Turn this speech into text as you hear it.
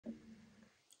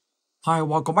Hi,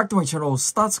 welcome back to my channel.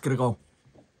 Let's get it go.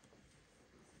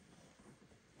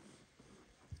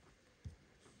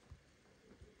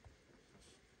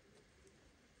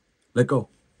 Let go.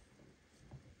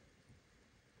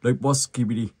 Nextbots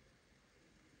Skibidi.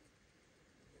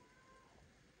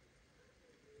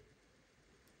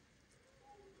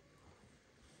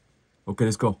 Okay,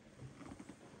 let's go.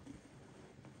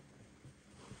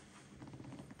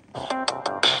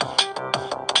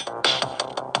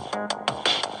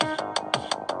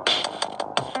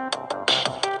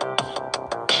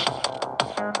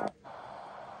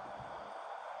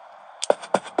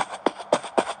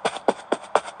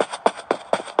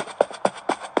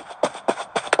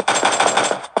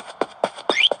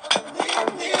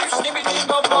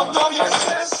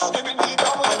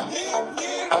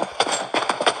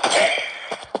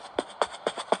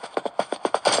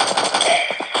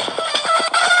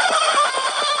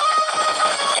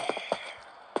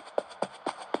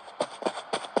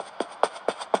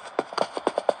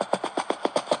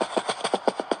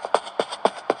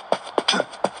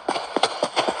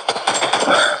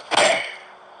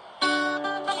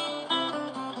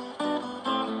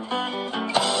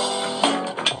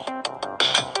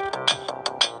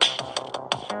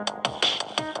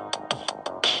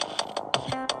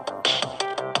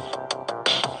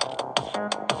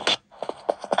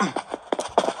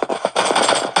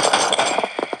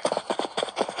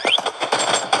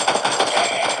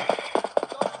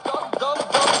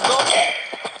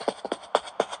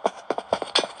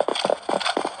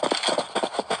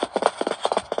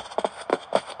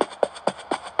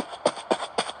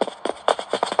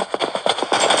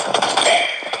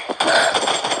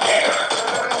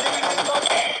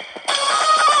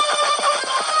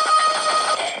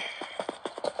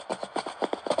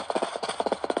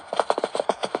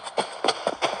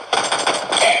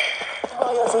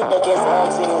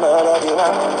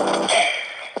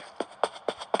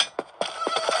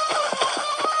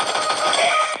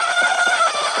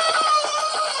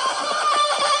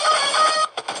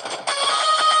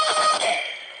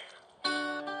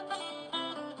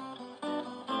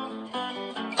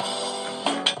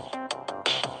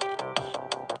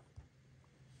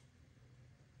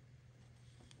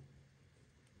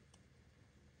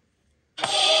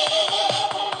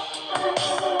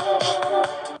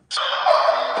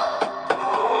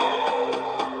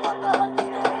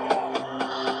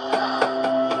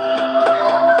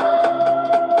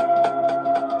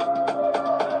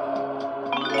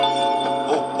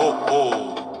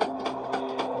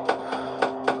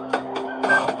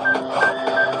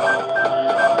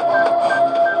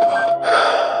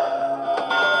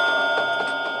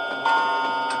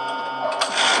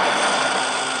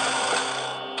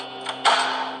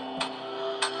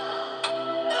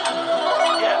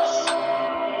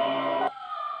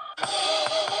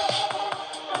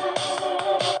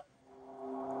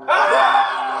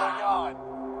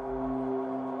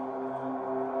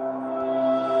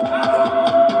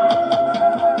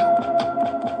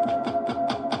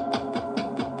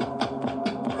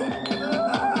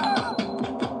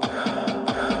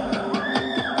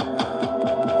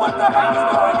 What the hell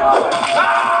is going on?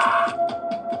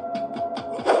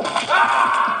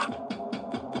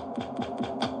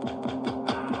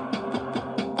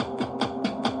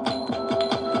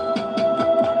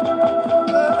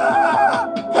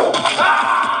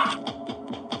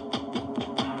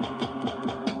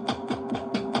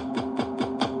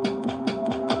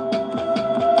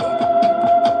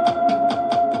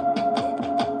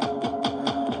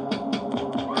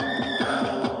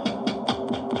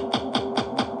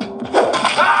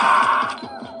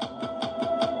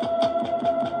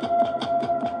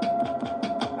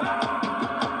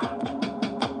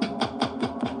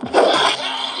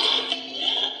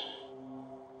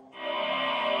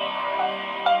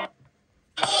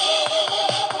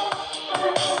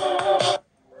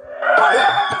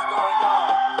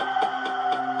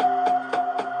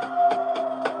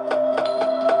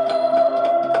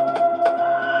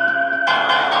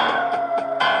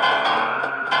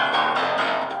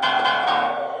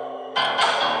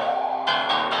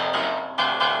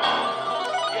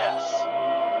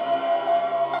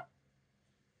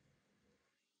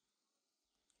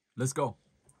 Let's go.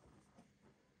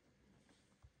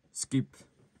 Skip.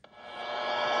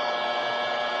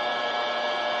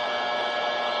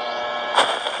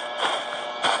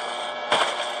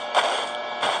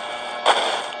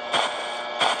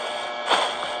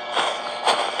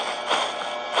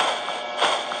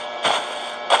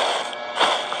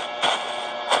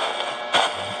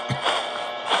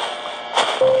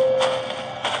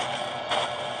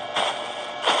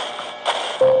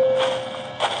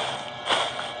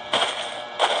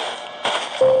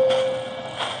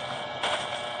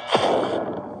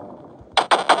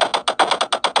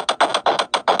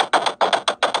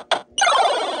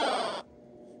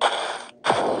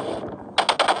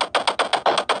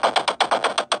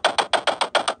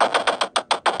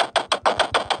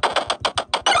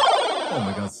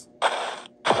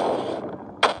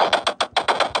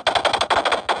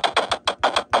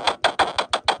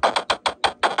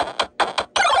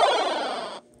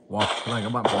 Này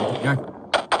các bạn phóng thật nhanh,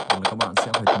 hoặc là các bạn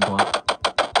sẽ phải tính toán.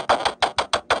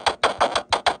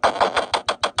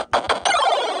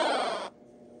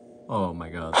 Oh my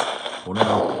god, bốn ở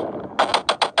đâu?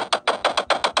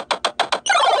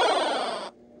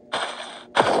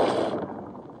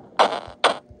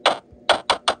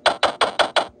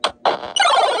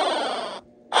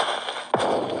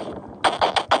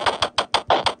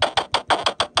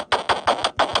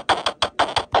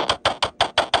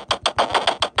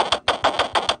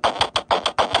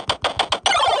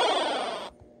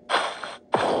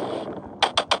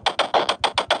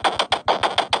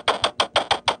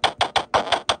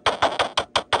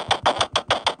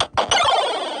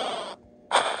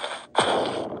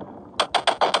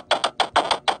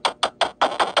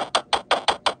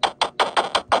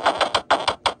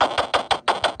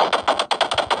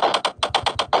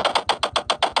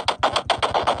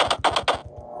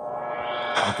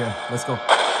 Okay, let's go.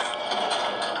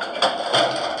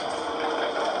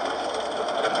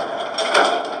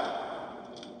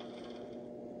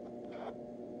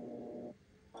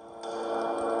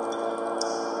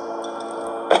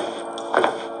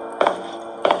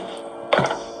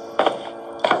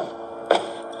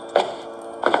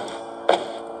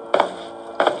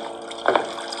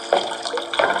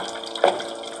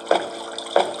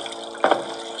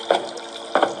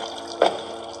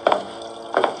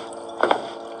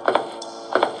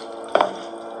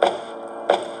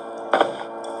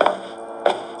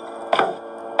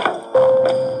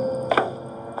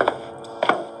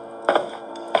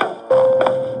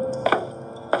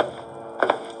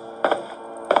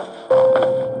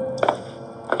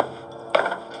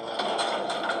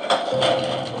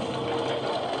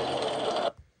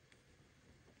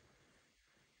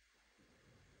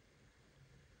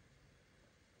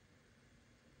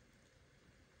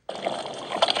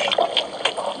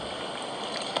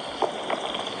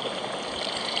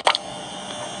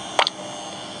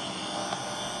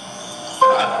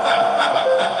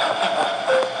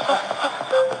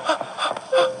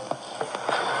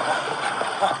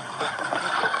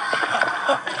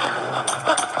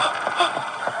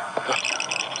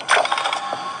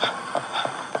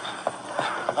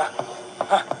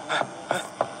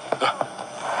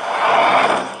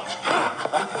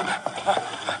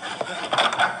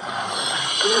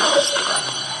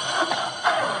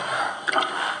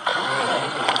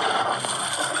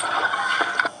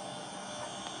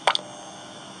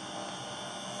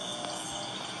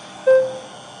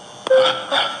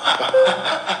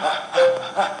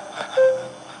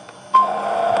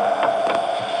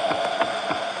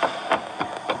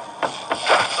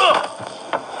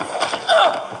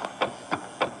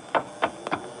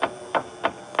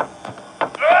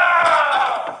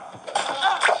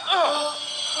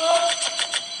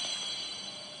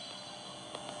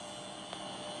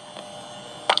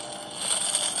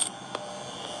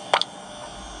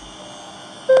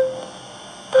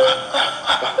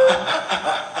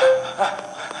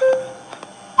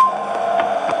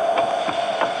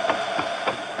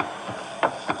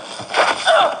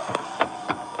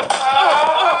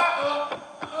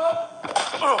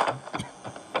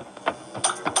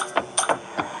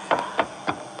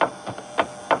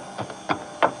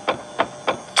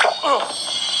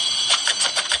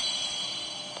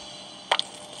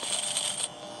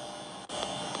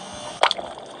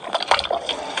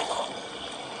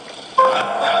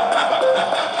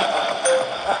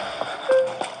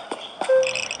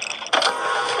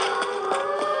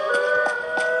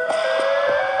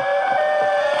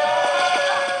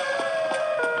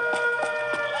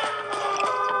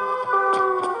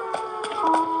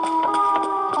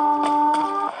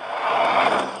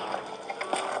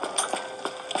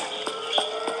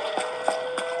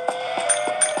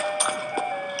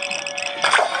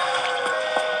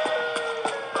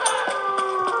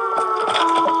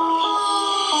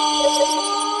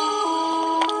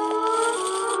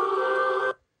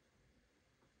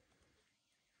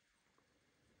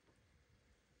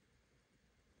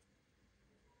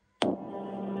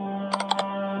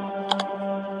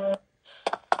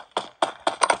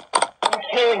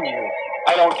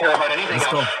 I don't care about anything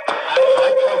else. My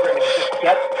programming is just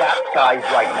get that guy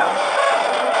right now.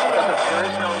 There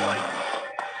is no like,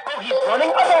 oh, he's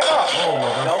running? Oh,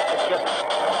 no. No, it's just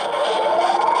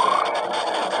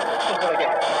gonna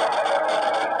get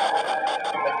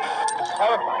it's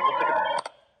horrifying. It's like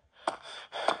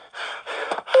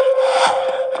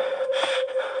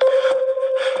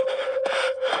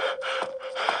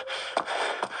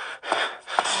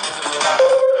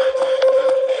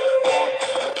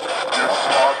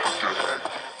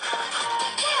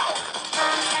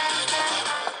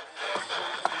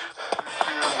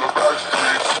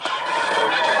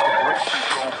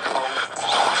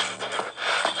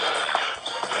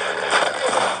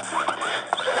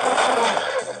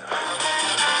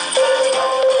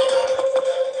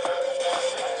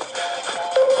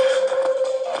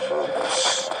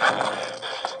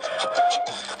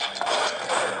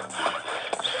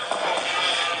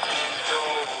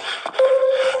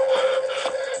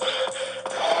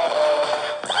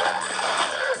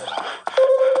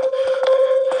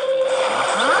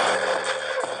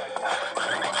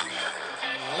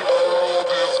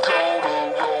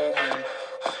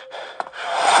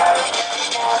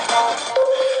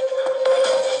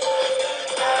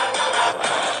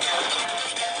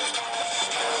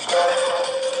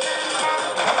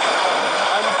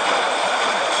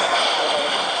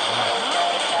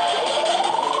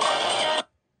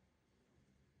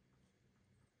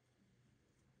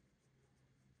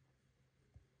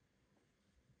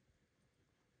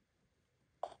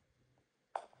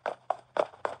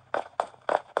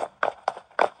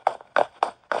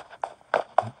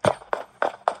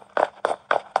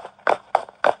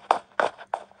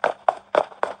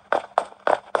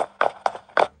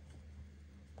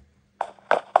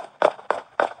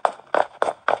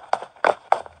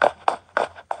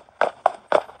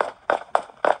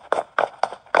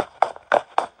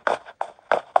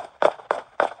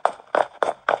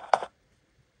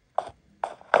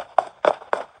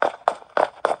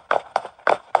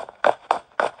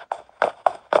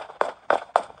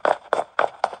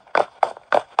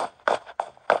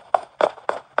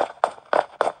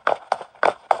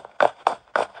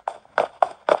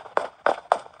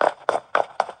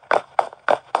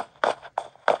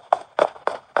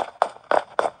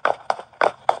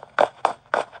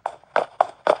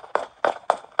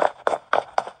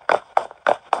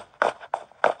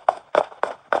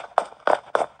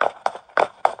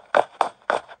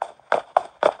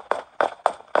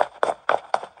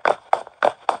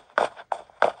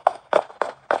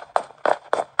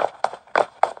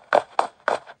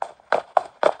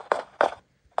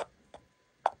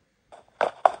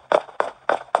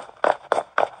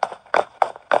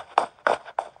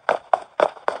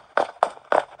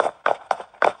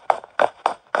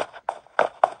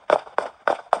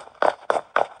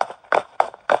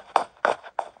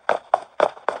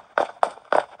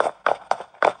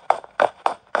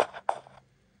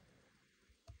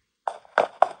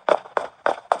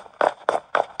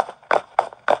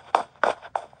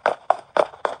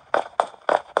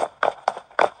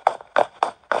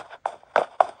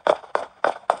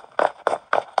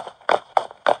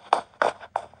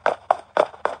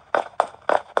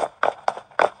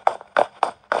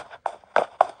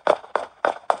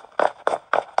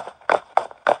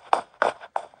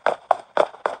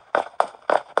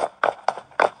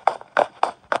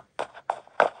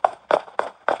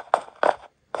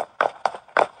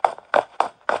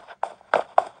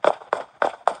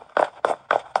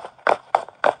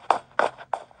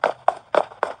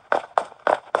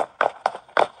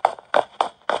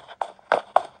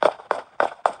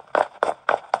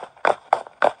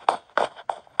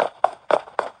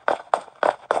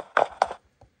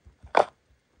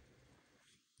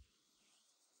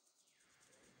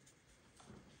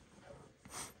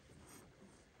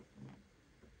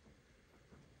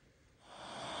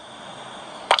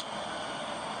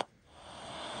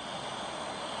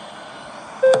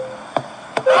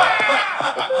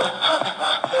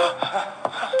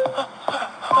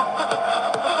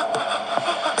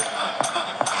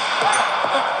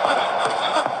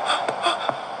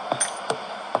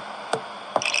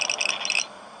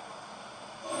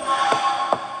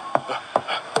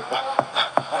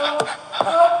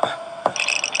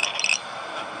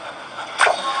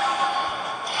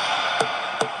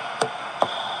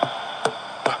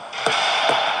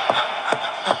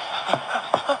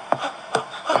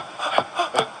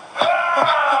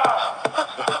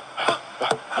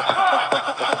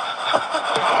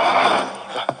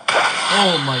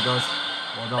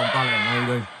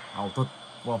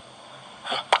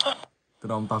Tức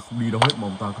là ông ta không đi đâu hết mà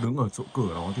ông ta cứ đứng ở chỗ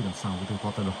cửa đó thì làm sao có thể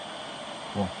thoát ra được.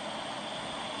 Wow.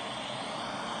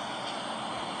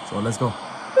 So let's go.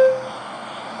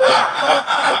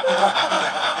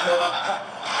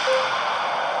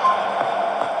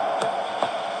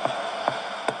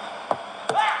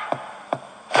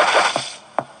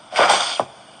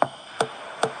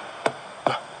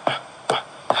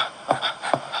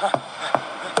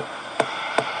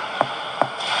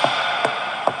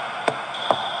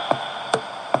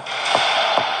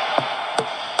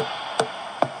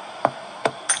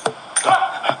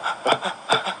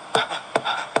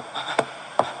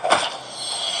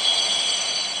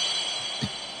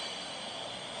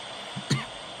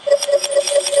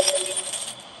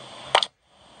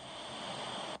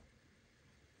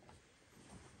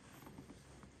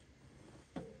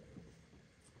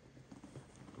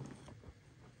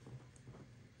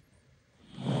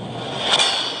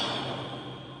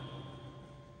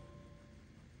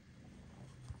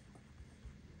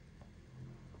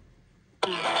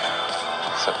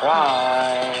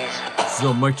 Surprise.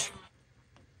 The Match.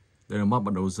 Đây là map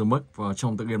bắt đầu The Match, và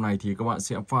trong tựa game này thì các bạn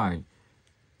sẽ phải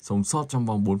sống sót trong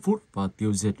vòng 4 phút và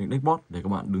tiêu diệt những Nextbot để các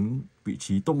bạn đứng vị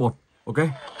trí top 1. Ok,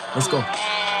 let's go.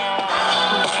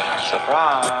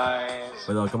 Surprise.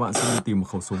 Bây giờ các bạn sẽ đi tìm một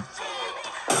khẩu súng.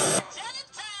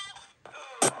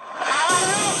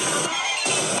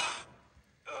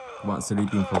 Các bạn sẽ đi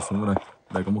tìm khẩu súng ở đây.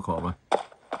 Đây có một khẩu này.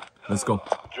 Let's go.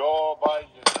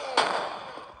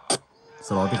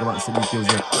 Sau đó thì các bạn sẽ đi tiêu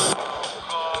diệt.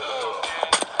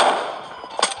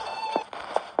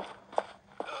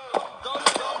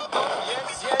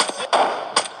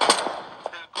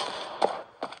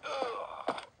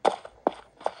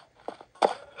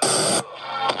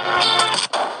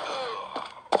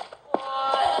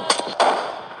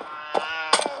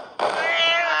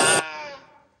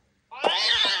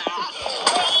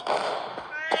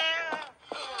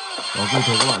 Đó, cứ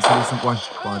thế các bạn sẽ đi xung quanh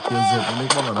và tiêu diệt những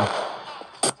Nextbot ở đây.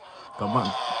 Các bạn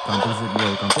càng tiêu diệt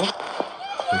nhiều càng tốt.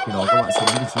 Thì khi đó các bạn sẽ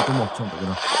đến vị trí top 1 trong tựa game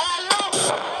này.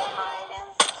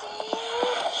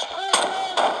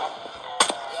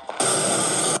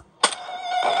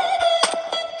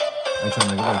 Anh chàng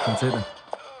này có vẻ không chết này.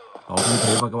 Đó, như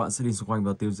thế và các bạn sẽ đi xung quanh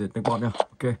và tiêu diệt Nextbot nha.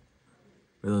 Ok.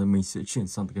 Bây giờ mình sẽ chuyển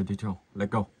sang tựa game tiếp theo. Let's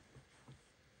go.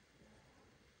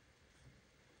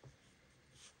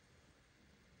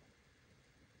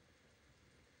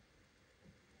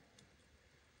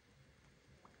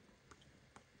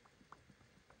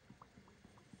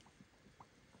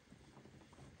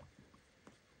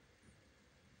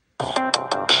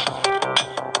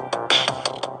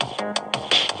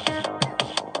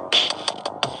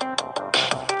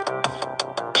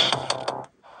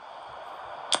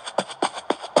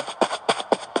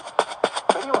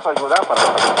 Pedimos ayuda para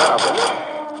localizar a Belén.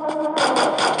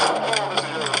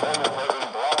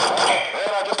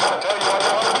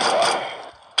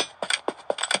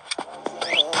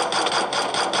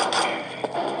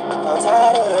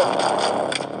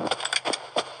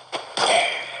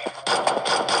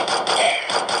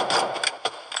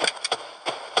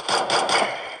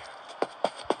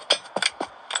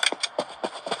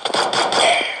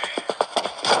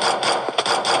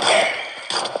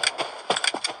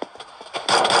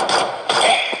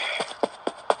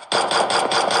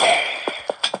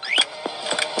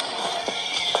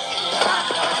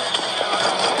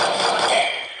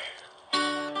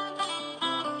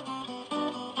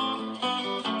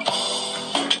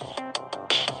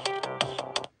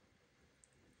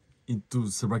 Into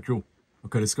the Backroom.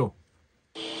 Okay, let's go.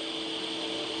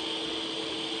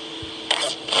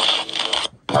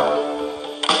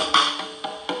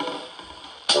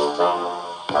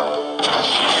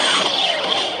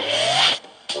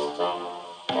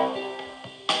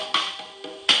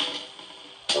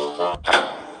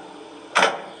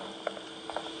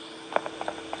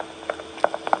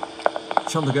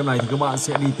 Trong tựa game này thì các bạn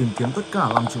sẽ đi tìm kiếm tất cả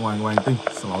 5 chủng loài ngoài hành tinh.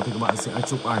 Sau đó thì các bạn sẽ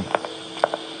chụp ảnh.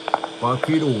 Và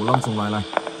khi đủ 5 chủng loài này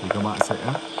thì các bạn sẽ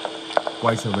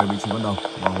quay trở về vị trí ban đầu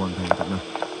và hoàn thành trận này.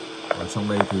 Ở trong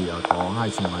đây thì có 2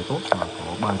 chủng loài tốt và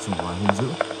có 3 chủng loài hung dữ.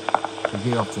 Thì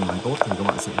khi gặp chủng loài tốt thì các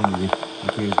bạn sẽ không đi.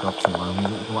 Khi gặp chủng loài hung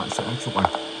dữ các bạn sẽ chụp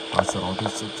ảnh và sau đó thì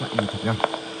sẽ chạy đi thật nhanh.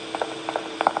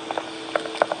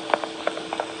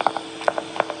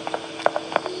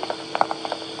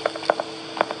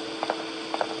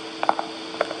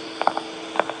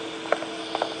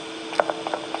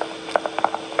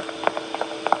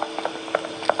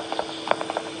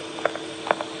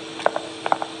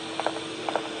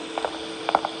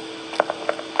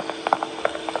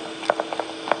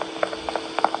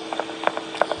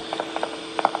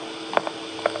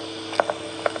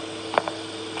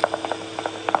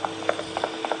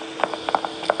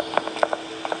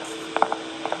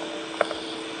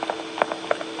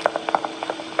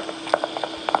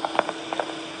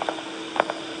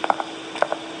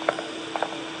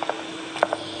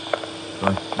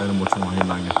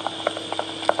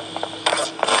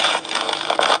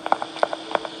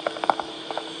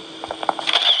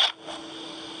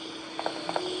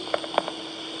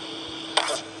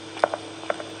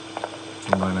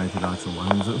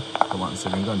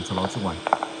 sau đó chụp ảnh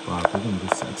và cuối cùng thì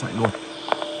sẽ chạy luôn.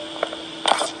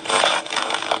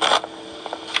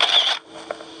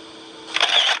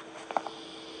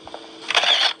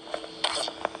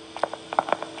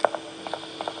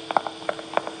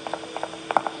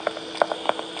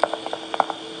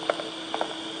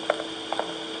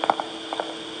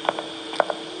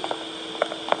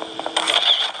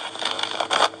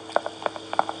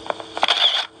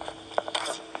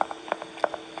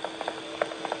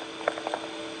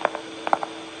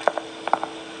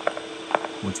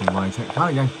 Một chủng loài chạy khá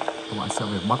là nhanh, các bạn sẽ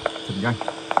phải bắt thật nhanh.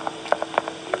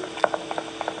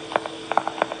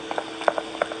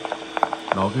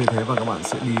 Đó, vì thế và các bạn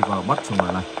sẽ đi vào bắt chủng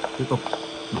loài này, tiếp tục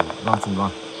đổ ra chủng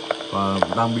loài và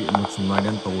đang bị một chủng loài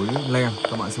đen tối le,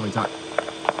 các bạn sẽ phải chạy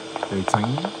để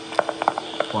tránh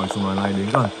khỏi chủng loài này đến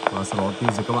gần và sau đó tiêu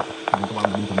diệt các bạn. Nên các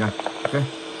bạn đi thật nhanh. Ok.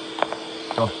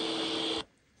 Rồi.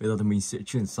 Bây giờ thì mình sẽ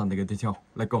chuyển sang cái tiếp theo.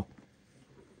 Let's go.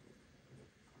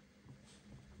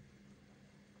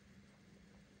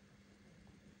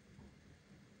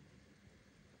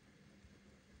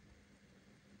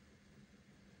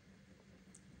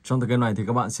 Trong tựa game này thì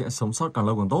các bạn sẽ sống sót càng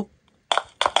lâu càng tốt.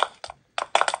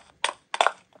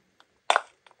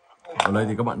 Ở đây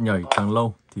thì các bạn nhảy càng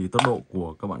lâu thì tốc độ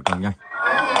của các bạn càng nhanh.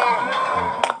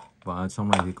 Và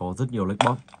trong này thì có rất nhiều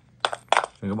Nextbot,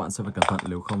 nên các bạn sẽ phải cẩn thận,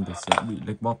 nếu không thì sẽ bị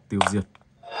Nextbot tiêu diệt.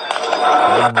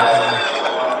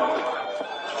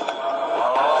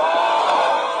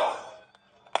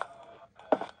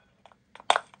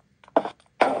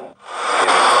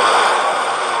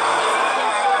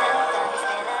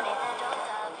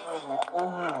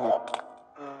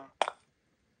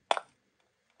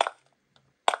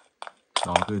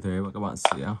 Đó, cứ thế và các bạn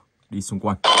sẽ đi xung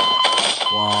quanh.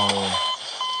 Wow,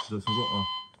 rồi xuống ruộng,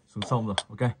 xuống sông rồi.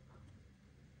 Ok.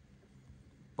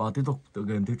 Và tiếp tục tựa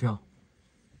game tiếp theo.